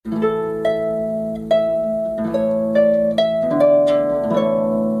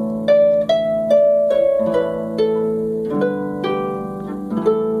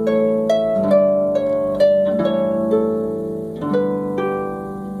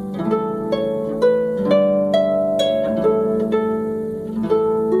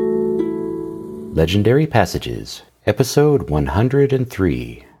Legendary Passages, Episode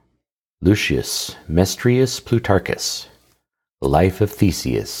 103, Lucius Mestrius Plutarchus, Life of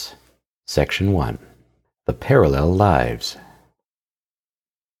Theseus, Section 1, The Parallel Lives.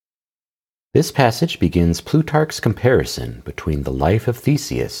 This passage begins Plutarch's comparison between the life of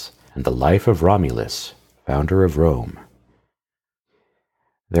Theseus and the life of Romulus, founder of Rome.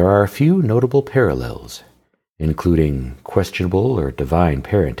 There are a few notable parallels, including questionable or divine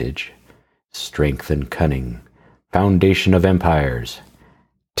parentage, strength and cunning, foundation of empires,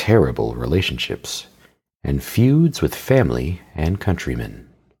 terrible relationships, and feuds with family and countrymen.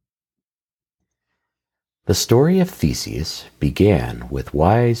 The story of Theseus began with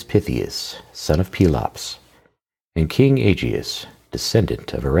wise Pythias, son of Pelops, and King Aegeus,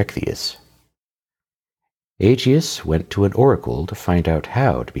 descendant of Erechtheus. Aegeus went to an oracle to find out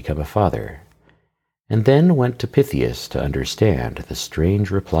how to become a father, and then went to Pythias to understand the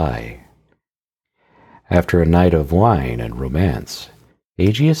strange reply. After a night of wine and romance,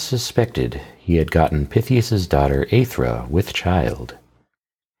 Aegeus suspected he had gotten Pythias's daughter Aethra with child.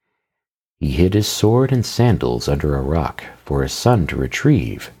 He hid his sword and sandals under a rock for his son to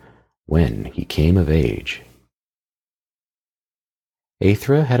retrieve when he came of age.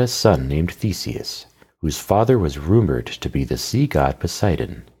 Aethra had a son named Theseus, whose father was rumored to be the sea god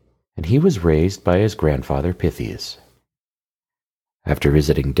Poseidon, and he was raised by his grandfather Pythias. After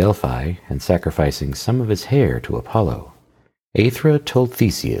visiting Delphi and sacrificing some of his hair to Apollo, Aethra told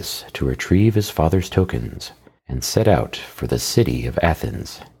Theseus to retrieve his father's tokens and set out for the city of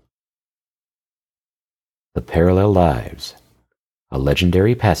Athens. The Parallel Lives, a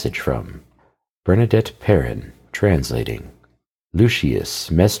legendary passage from Bernadette Perrin, translating Lucius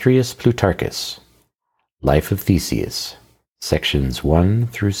Mestrius Plutarchus, Life of Theseus, Sections 1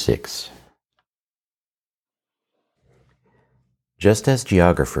 through 6. Just as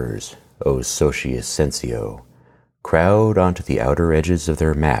geographers, O Sotius Censio, crowd onto the outer edges of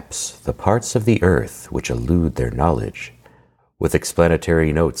their maps the parts of the earth which elude their knowledge, with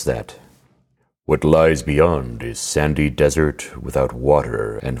explanatory notes that what lies beyond is sandy desert without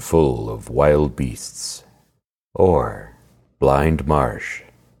water and full of wild beasts, or blind marsh,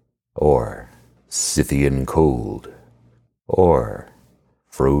 or Scythian cold, or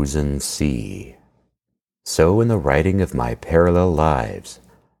frozen sea. So in the writing of my parallel lives,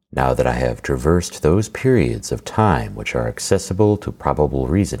 now that I have traversed those periods of time which are accessible to probable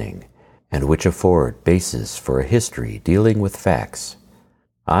reasoning, and which afford basis for a history dealing with facts,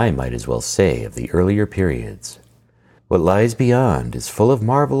 I might as well say of the earlier periods, what lies beyond is full of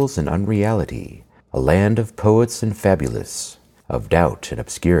marvels and unreality, a land of poets and fabulous, of doubt and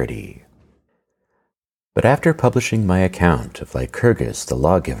obscurity. But after publishing my account of Lycurgus the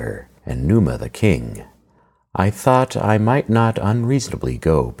lawgiver and Numa the king, I thought I might not unreasonably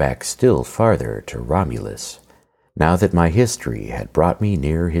go back still farther to Romulus, now that my history had brought me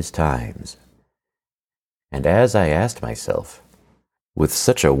near his times. And as I asked myself, with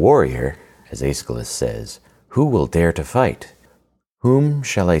such a warrior, as Aeschylus says, who will dare to fight? Whom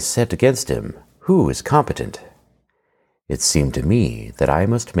shall I set against him? Who is competent? It seemed to me that I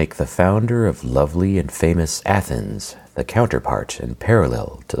must make the founder of lovely and famous Athens the counterpart and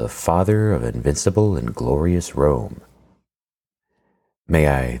parallel to the father of invincible and glorious Rome. May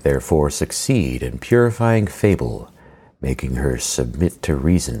I therefore succeed in purifying fable, making her submit to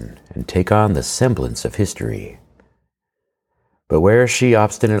reason and take on the semblance of history. But where she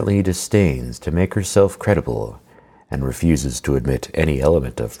obstinately disdains to make herself credible and refuses to admit any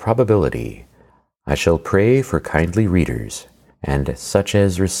element of probability, I shall pray for kindly readers, and such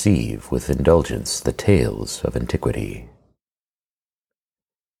as receive with indulgence the tales of antiquity.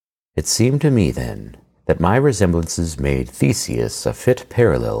 It seemed to me, then, that my resemblances made Theseus a fit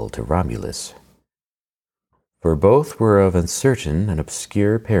parallel to Romulus, for both were of uncertain and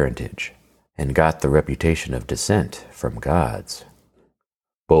obscure parentage, and got the reputation of descent from gods.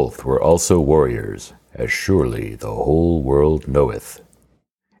 Both were also warriors, as surely the whole world knoweth,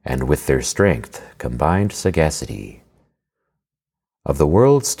 and with their strength combined sagacity. Of the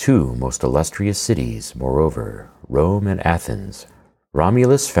world's two most illustrious cities, moreover, Rome and Athens,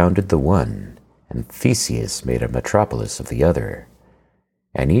 Romulus founded the one, and Theseus made a metropolis of the other,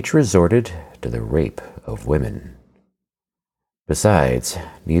 and each resorted to the rape of women. Besides,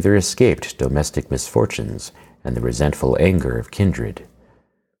 neither escaped domestic misfortunes and the resentful anger of kindred.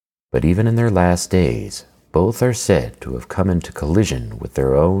 But even in their last days, both are said to have come into collision with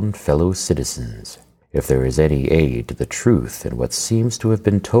their own fellow citizens, if there is any aid to the truth in what seems to have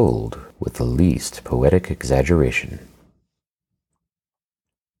been told with the least poetic exaggeration.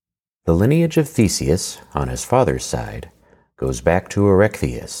 The lineage of Theseus, on his father's side, goes back to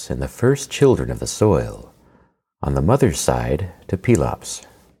Erechtheus and the first children of the soil, on the mother's side to Pelops.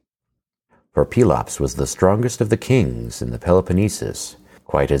 For Pelops was the strongest of the kings in the Peloponnesus,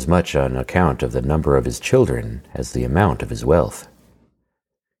 quite as much on account of the number of his children as the amount of his wealth.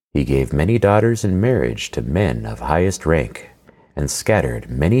 He gave many daughters in marriage to men of highest rank, and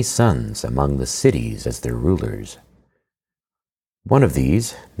scattered many sons among the cities as their rulers. One of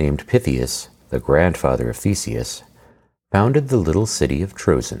these, named Pythias, the grandfather of Theseus, founded the little city of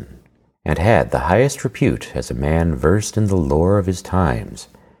Troezen, and had the highest repute as a man versed in the lore of his times,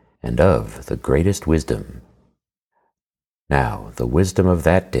 and of the greatest wisdom. Now the wisdom of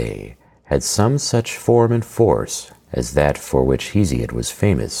that day had some such form and force as that for which Hesiod was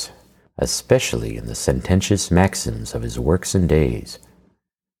famous, especially in the sententious maxims of his works and days.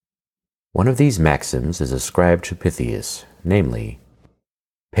 One of these maxims is ascribed to Pythias, namely,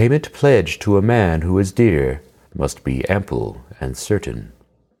 "Payment pledged to a man who is dear must be ample and certain."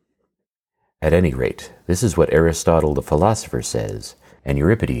 At any rate, this is what Aristotle the philosopher says, and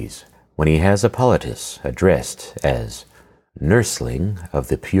Euripides, when he has Hippolytus addressed as nursling of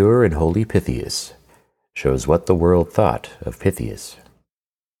the pure and holy Pythias, shows what the world thought of Pythias.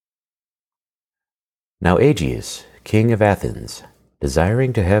 Now Aegeus, king of Athens,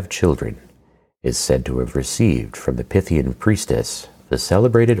 desiring to have children, is said to have received from the Pythian priestess the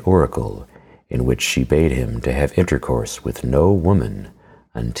celebrated oracle in which she bade him to have intercourse with no woman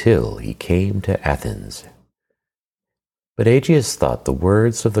until he came to Athens. But Aegeus thought the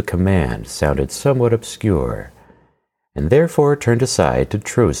words of the command sounded somewhat obscure, and therefore turned aside to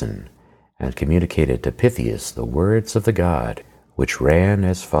Troezen, and communicated to Pythias the words of the god, which ran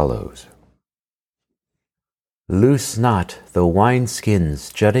as follows. "Loose not the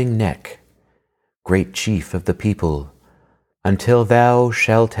wineskin's jutting neck, great chief of the people, until thou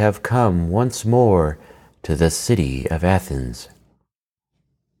shalt have come once more to the city of Athens."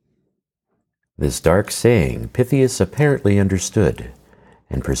 This dark saying Pythias apparently understood,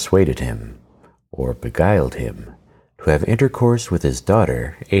 and persuaded him, or beguiled him, to have intercourse with his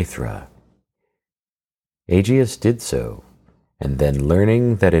daughter Aethra. Aegeus did so, and then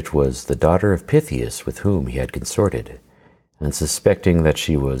learning that it was the daughter of Pythias with whom he had consorted, and suspecting that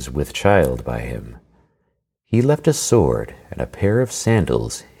she was with child by him, he left a sword and a pair of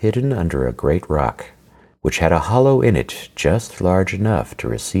sandals hidden under a great rock, which had a hollow in it just large enough to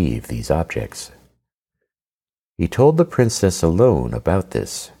receive these objects. He told the princess alone about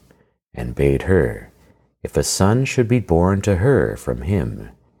this, and bade her, if a son should be born to her from him,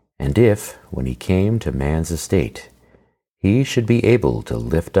 and if, when he came to man's estate, he should be able to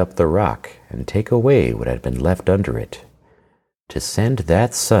lift up the rock and take away what had been left under it, to send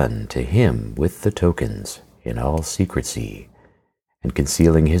that son to him with the tokens, in all secrecy, and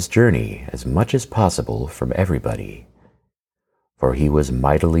concealing his journey as much as possible from everybody. For he was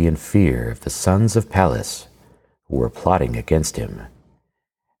mightily in fear of the sons of Pallas, who were plotting against him,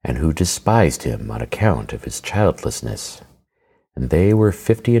 and who despised him on account of his childlessness, and they were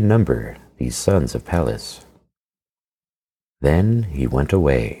 50 in number, these sons of Pallas. Then he went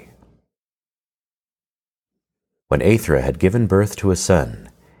away. When Aethra had given birth to a son,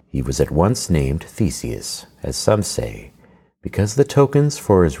 he was at once named Theseus, as some say, because the tokens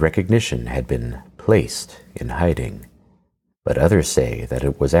for his recognition had been placed in hiding. But others say that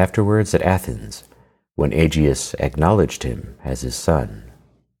it was afterwards at Athens, when Aegeus acknowledged him as his son.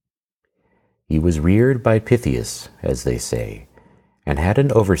 He was reared by Pythias, as they say, and had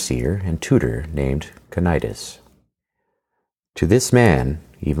an overseer and tutor named Conidas. To this man,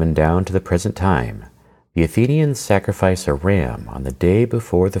 even down to the present time, the Athenians sacrifice a ram on the day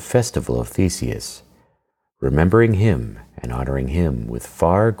before the festival of Theseus, remembering him and honoring him with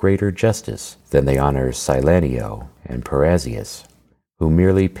far greater justice than they honor Silanio and Parrhasius, who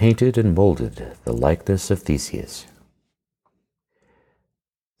merely painted and molded the likeness of Theseus.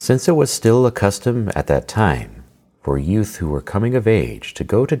 Since it was still a custom at that time for youth who were coming of age to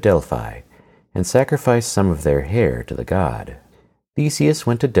go to Delphi and sacrifice some of their hair to the god, Theseus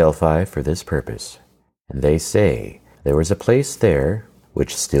went to Delphi for this purpose, and they say there was a place there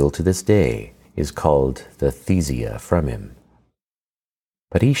which still to this day is called the Thesia from him.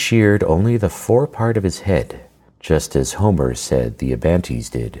 But he sheared only the forepart of his head, just as Homer said the Abantes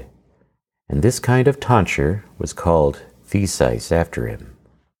did, and this kind of tonsure was called Thesis after him.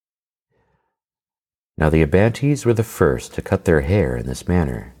 Now the Abantes were the first to cut their hair in this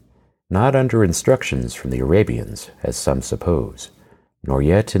manner, not under instructions from the Arabians, as some suppose, nor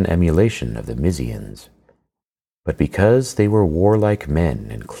yet in emulation of the Mysians, but because they were warlike men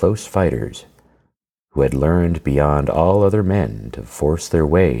and close fighters, who had learned beyond all other men to force their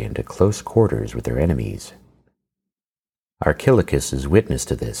way into close quarters with their enemies. Archilochus is witness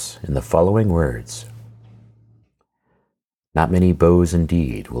to this in the following words: "Not many bows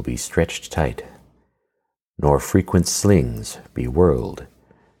indeed will be stretched tight, nor frequent slings be whirled,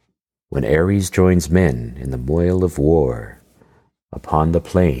 when Ares joins men in the moil of war upon the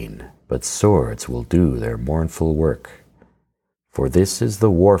plain, but swords will do their mournful work. For this is the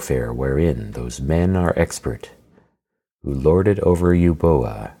warfare wherein those men are expert, who lord it over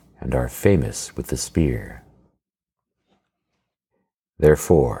Euboea, and are famous with the spear.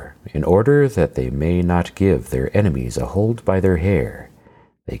 Therefore, in order that they may not give their enemies a hold by their hair,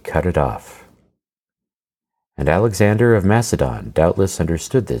 they cut it off." And Alexander of Macedon doubtless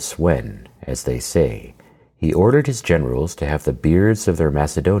understood this when, as they say, he ordered his generals to have the beards of their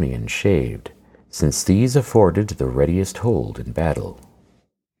Macedonians shaved, since these afforded the readiest hold in battle.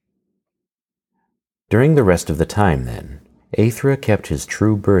 During the rest of the time, then, Aethra kept his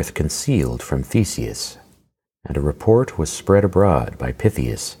true birth concealed from Theseus, and a report was spread abroad by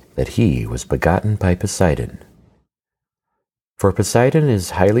Pythius that he was begotten by Poseidon. For Poseidon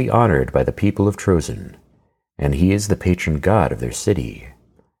is highly honored by the people of Troezen, and he is the patron god of their city.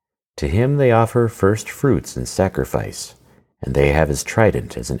 To him they offer first fruits in sacrifice, and they have his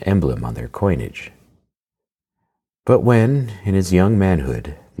trident as an emblem on their coinage. But when, in his young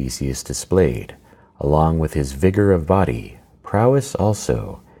manhood, Theseus displayed, along with his vigor of body, prowess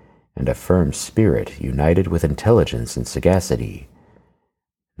also, and a firm spirit united with intelligence and sagacity,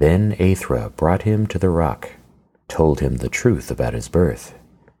 then Aethra brought him to the rock, told him the truth about his birth,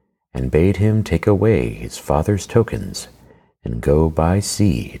 and bade him take away his father's tokens and go by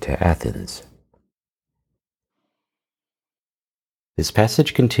sea to Athens. This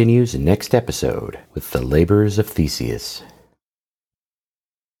passage continues next episode with the labors of Theseus.